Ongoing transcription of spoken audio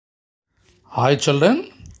Hi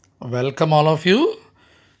children, welcome all of you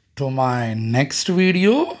to my next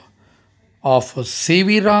video of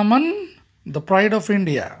C.V. Raman, the Pride of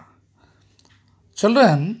India.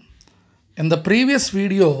 Children, in the previous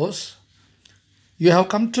videos, you have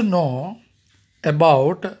come to know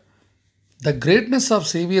about the greatness of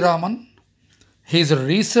C.V. Raman, his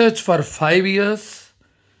research for 5 years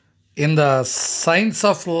in the science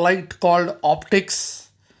of light called optics,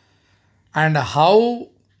 and how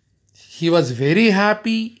he was very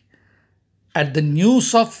happy at the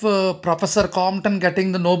news of Professor Compton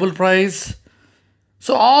getting the Nobel Prize.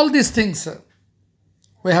 So all these things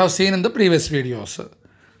we have seen in the previous videos.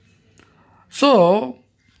 So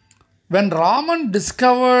when Raman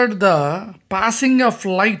discovered the passing of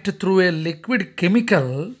light through a liquid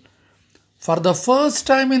chemical, for the first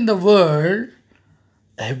time in the world,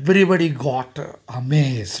 everybody got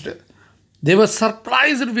amazed. They were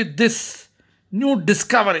surprised with this new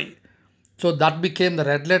discovery. So that became the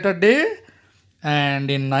red letter day, and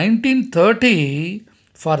in 1930,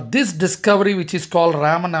 for this discovery which is called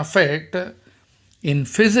Raman effect in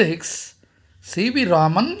physics, C.V.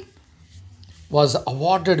 Raman was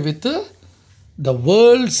awarded with the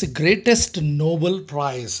world's greatest Nobel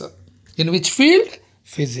Prize. In which field?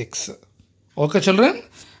 Physics. Okay children,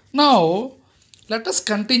 now let us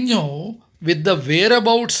continue with the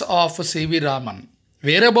whereabouts of C.V. Raman.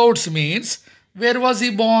 Whereabouts means where was he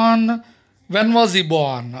born? When was he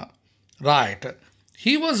born? Right.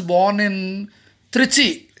 He was born in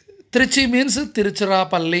Trichy. Trichy means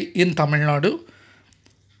Tiruchirappalli in Tamil Nadu.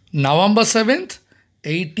 November 7th,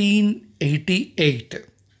 1888.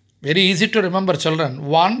 Very easy to remember children.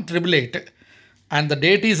 1888. And the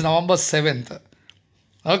date is November 7th.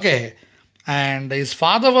 Okay. And his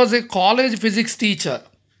father was a college physics teacher.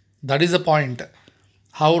 That is the point.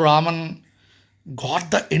 How Raman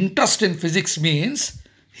got the interest in physics means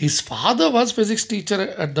his father was physics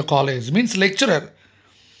teacher at the college, means lecturer.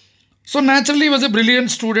 So naturally he was a brilliant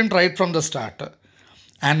student right from the start.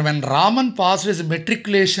 And when Raman passed his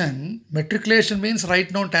matriculation means right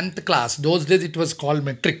now 10th class. Those days it was called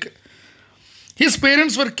metric. His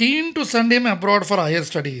parents were keen to send him abroad for higher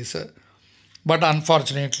studies. But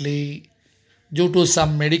unfortunately, due to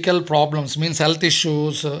some medical problems, means health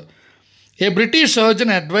issues, a British surgeon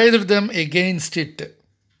advised them against it.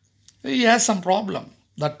 He has some problem.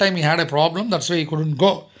 That time he had a problem, that's why he couldn't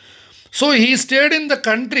go. So he stayed in the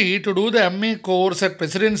country to do the MA course at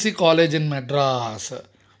Presidency College in Madras.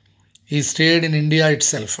 He stayed in India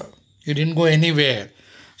itself. He didn't go anywhere.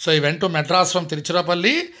 So he went to Madras from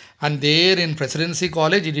Tiruchirappalli, and there in Presidency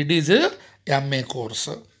College he did his MA course.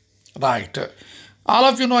 Right. All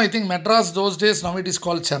of you know, I think Madras those days, now it is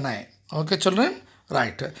called Chennai. Okay children?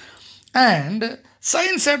 Right. And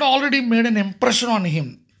science had already made an impression on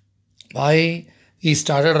him. Why? He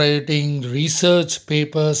started writing research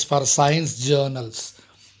papers for science journals.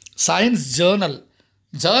 Science journal.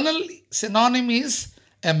 Journal synonym is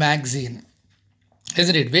a magazine,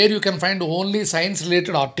 isn't it? Where you can find only science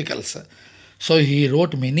related articles. So he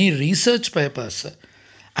wrote many research papers.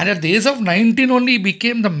 And at the age of 19 only he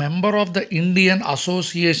became the member of the Indian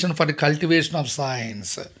Association for the Cultivation of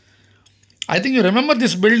Science. I think you remember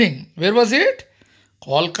this building. Where was it?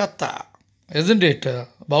 Kolkata. Isn't it?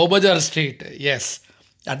 Baubajar Street. Yes.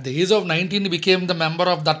 At the age of 19, he became the member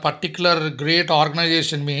of that particular great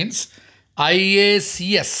organization, means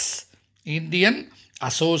IACS, Indian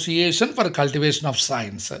Association for Cultivation of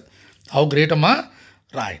Science. How great am I?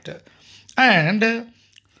 Right. And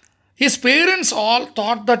his parents all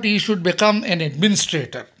thought that he should become an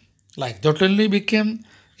administrator. Like that only became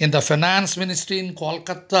in the finance ministry in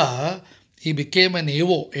Kolkata, he became an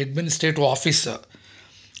AO, administrative officer.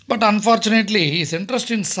 But unfortunately, his interest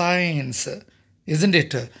in science, isn't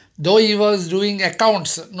it? Though he was doing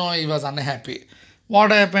accounts, no, he was unhappy.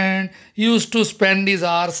 What happened? He used to spend his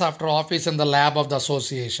hours after office in the lab of the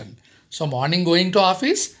association. So morning going to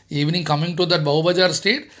office, evening coming to that Baubajar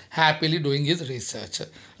Street, happily doing his research.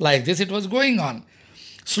 Like this it was going on.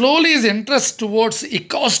 Slowly his interest towards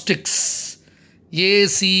acoustics,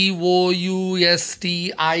 acoustics,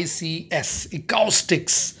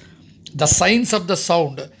 acoustics, the science of the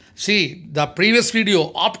sound. See, the previous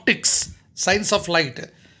video, optics, science of light.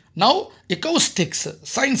 Now, acoustics,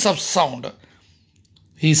 science of sound.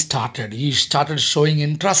 He started showing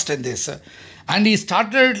interest in this. And he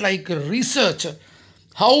started like research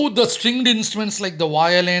how the stringed instruments like the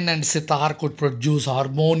violin and sitar could produce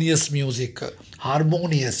harmonious music.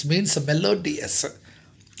 Harmonious means melodious.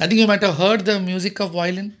 I think you might have heard the music of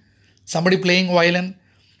violin. Somebody playing violin.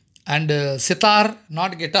 And sitar,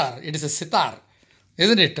 not guitar, it is a sitar.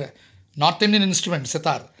 Isn't it? North Indian instrument,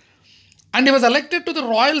 sitar. And he was elected to the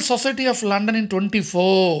Royal Society of London in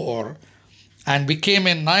 24 and became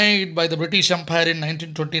a knight by the British Empire in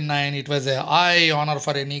 1929. It was a high honor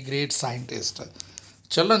for any great scientist.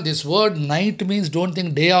 Children, this word knight means, don't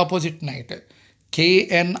think day opposite night.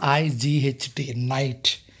 Knight,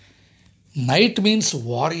 knight. Knight means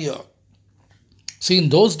warrior. See, in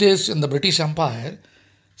those days in the British Empire,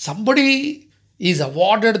 somebody is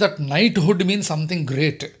awarded that knighthood means something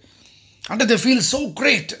great. And they feel so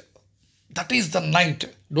great. That is the knight.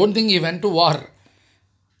 Don't think he went to war.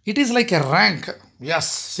 It is like a rank.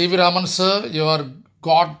 Yes, C.V. Raman sir, you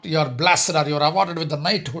are blessed, or you are awarded with the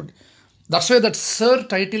knighthood. That's why that sir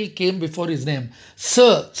title came before his name.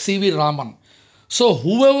 Sir C.V. Raman. So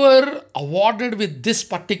whoever awarded with this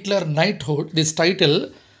particular knighthood, this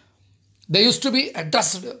title, they used to be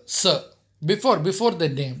addressed sir before the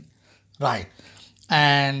name. Right.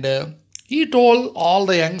 And he told all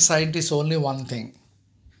the young scientists only one thing.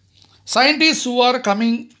 Scientists who are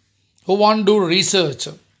coming, who want to do research,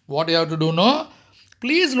 what you have to do, no?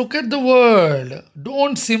 Please look at the world.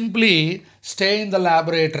 Don't simply stay in the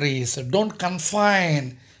laboratories. Don't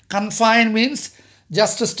confine. Confine means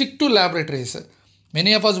just stick to laboratories.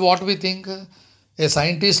 Many of us, what we think, a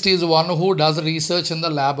scientist is one who does research in the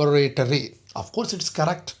laboratory. Of course, it's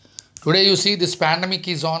correct. Today you see this pandemic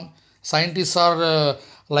is on. Scientists are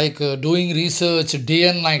doing research day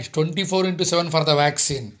and night, 24/7 for the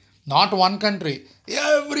vaccine. Not one country.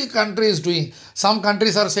 Every country is doing. Some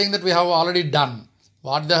countries are saying that we have already done.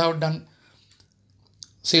 What they have done?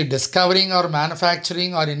 See, discovering or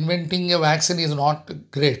manufacturing or inventing a vaccine is not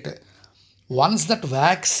great. Once that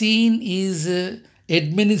vaccine is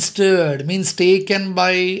administered, means taken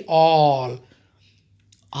by all,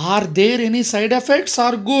 are there any side effects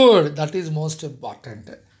or good? That is most important.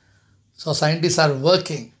 So scientists are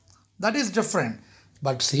working. That is different.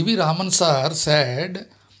 But C.V. Raman sir said,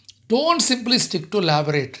 don't simply stick to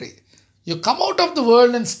laboratory. You come out of the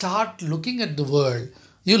world and start looking at the world.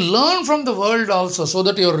 You learn from the world also so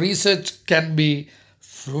that your research can be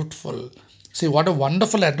fruitful. See what a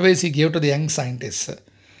wonderful advice he gave to the young scientists.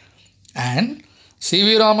 And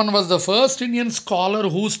C.V. Raman was the first Indian scholar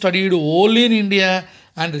who studied only in India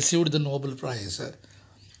and received the Nobel Prize.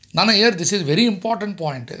 Nana, here this is very important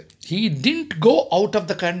point. He didn't go out of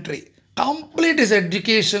the country. Complete his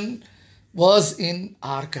education was in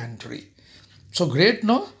our country. So great,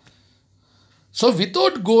 no? So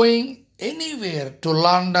without going anywhere to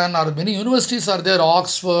London, or many universities are there,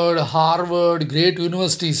 Oxford, Harvard, great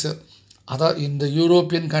universities. Other in the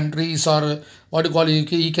European countries, or what you call it,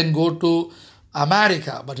 he can go to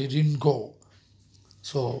America, but he didn't go.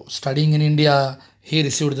 So studying in India, he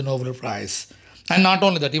received the Nobel Prize. And not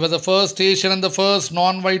only that, he was the first Asian and the first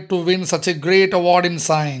non-white to win such a great award in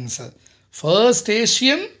science. First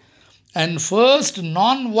Asian and first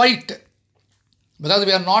non-white. Because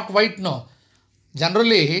we are not white now.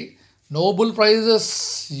 Generally, Nobel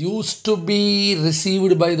Prizes used to be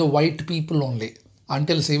received by the white people only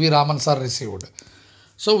until C.V. Raman sir received.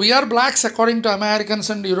 So we are blacks according to Americans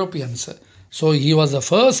and Europeans. So he was the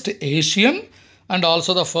first Asian and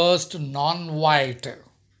also the first non-white.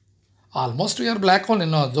 Almost we are black only,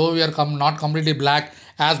 no, though we are not completely black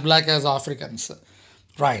as Africans.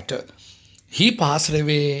 Right. He passed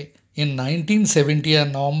away in 1970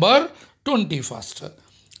 on November 21st.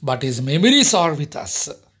 But his memories are with us.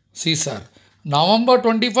 See, sir, November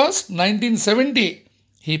 21st, 1970,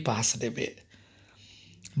 he passed away.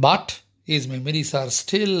 But his memories are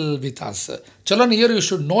still with us. Children, here you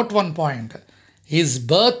should note one point. His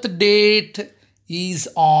birth date is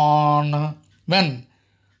on when?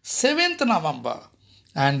 7th November.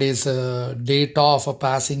 And his date of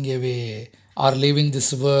passing away or leaving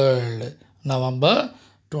this world, November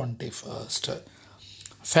 21st.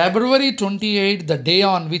 February 28th, the day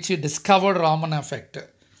on which he discovered Raman effect.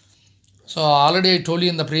 So already I told you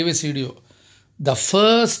in the previous video, the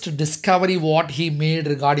first discovery what he made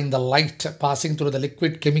regarding the light passing through the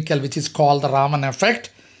liquid chemical which is called the Raman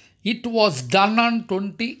effect, it was done on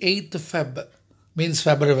 28th Feb, means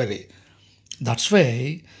February. That's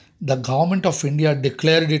why the government of India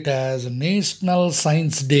declared it as National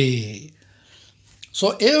Science Day.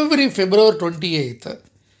 So every February 28th,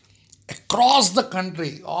 across the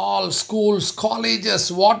country, all schools,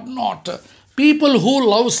 colleges, whatnot, people who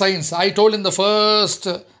love science, I told in the first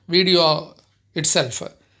video itself.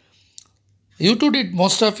 You too did,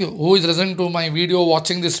 most of you who is listening to my video,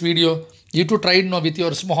 watching this video, you too tried now with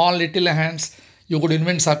your small little hands, you could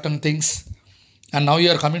invent certain things. And now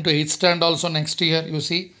you are coming to 8th stand also next year, you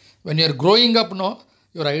see. When you are growing up now,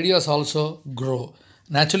 your ideas also grow.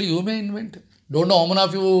 Naturally, you may invent. Don't know how many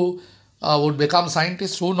of you would become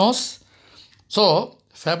scientists, who knows. So,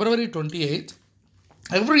 February 28th,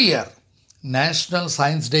 every year, National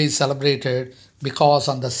Science Day is celebrated because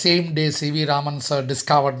on the same day C.V. Raman sir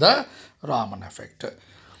discovered the Raman effect.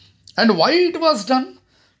 And why it was done?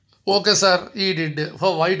 Okay, sir, he did.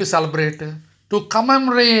 For why to celebrate? To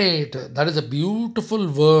commemorate. That is a beautiful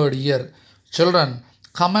word here. Children,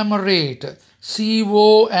 commemorate.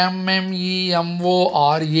 Commemorate.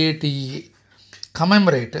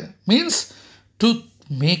 Commemorate means to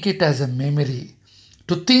make it as a memory,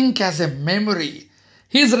 to think as a memory.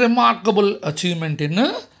 His remarkable achievement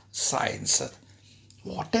in science.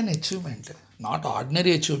 What an achievement. Not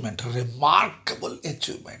ordinary achievement, remarkable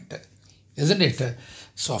achievement. Isn't it?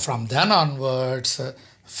 So from then onwards,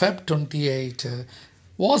 Feb 28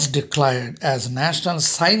 was declared as National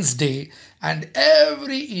Science Day, and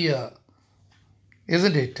every year,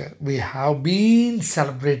 isn't it, we have been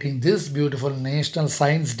celebrating this beautiful National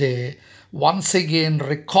Science Day, once again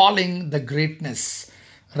recalling the greatness,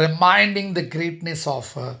 reminding the greatness of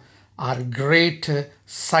our great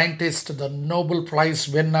scientist, the Nobel Prize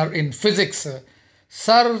winner in physics,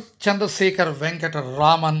 Sir Chandrasekhar Venkata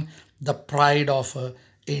Raman, the pride of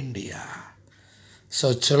India.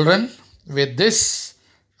 So children, with this,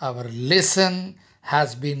 our lesson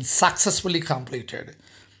has been successfully completed.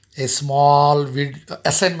 A small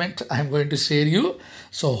assignment I am going to share you.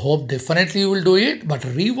 So hope definitely you will do it. But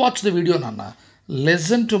rewatch the video, Nana.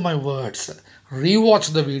 Listen to my words.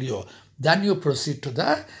 Rewatch the video. Then you proceed to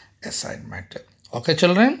the assignment. Okay,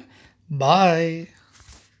 children? Bye.